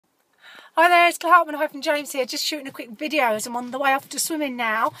Hi there, it's Claire Hartman-James here, just shooting a quick video as I'm on the way off to swimming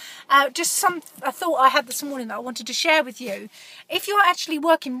now. Just a thought I had this morning that I wanted to share with you. If you're actually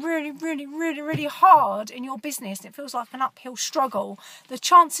working really hard in your business and it feels like an uphill struggle, the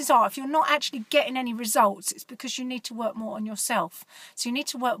chances are if you're not actually getting any results, it's because you need to work more on yourself. So you need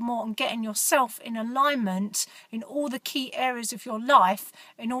to work more on getting yourself in alignment in all the key areas of your life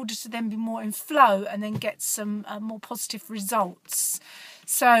in order to then be more in flow and then get some more positive results.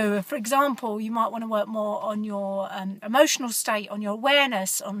 So, for example, you might want to work more on your emotional state, on your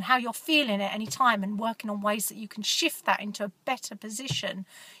awareness, on how you're feeling at any time and working on ways that you can shift that into a better position.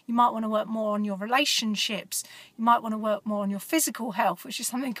 You might want to work more on your relationships. You might want to work more on your physical health, which is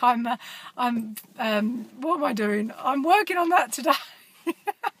something what am I doing? I'm working on that today.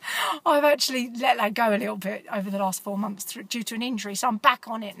 I've actually let that go a little bit over the last 4 months due to an injury, so I'm back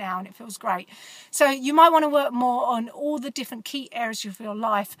on it now and it feels great. So you might want to work more on all the different key areas of your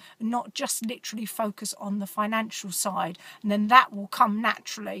life and not just literally focus on the financial side, and then that will come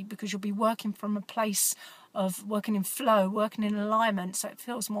naturally because you'll be working from a place of working in flow, working in alignment, so it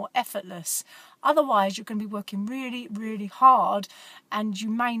feels more effortless. Otherwise, you're going to be working really hard and you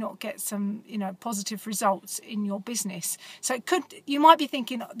may not get some, positive results in your business. So you might be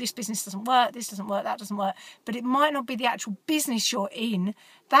thinking, oh, this business doesn't work, this doesn't work, that doesn't work, but it might not be the actual business you're in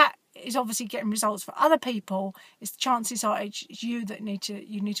that is obviously getting results for other people. It's chances are it's you that need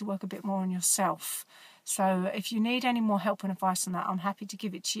to work a bit more on yourself. So if you need any more help and advice on that, I'm happy to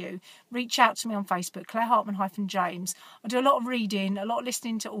give it to you. Reach out to me on Facebook, Claire Hartman-James. I do a lot of reading, a lot of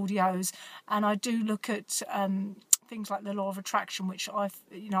listening to audios, and I do look at things like the law of attraction, which I've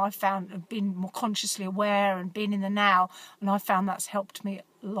found have been more consciously aware and been in the now, and I've found that's helped me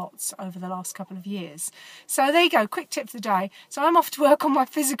lots over the last couple of years. So there you go, quick tip for the day. So I'm off to work on my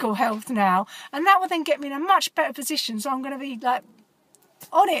physical health now, and that will then get me in a much better position. So I'm going to be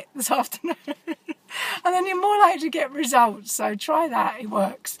on it this afternoon. And then you're more likely to get results. So try that, it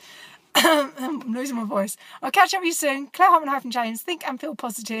works. I'm losing my voice. I'll catch up with you soon. Claire Hartman-James. Think and feel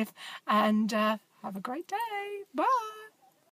positive, and have a great day. Bye.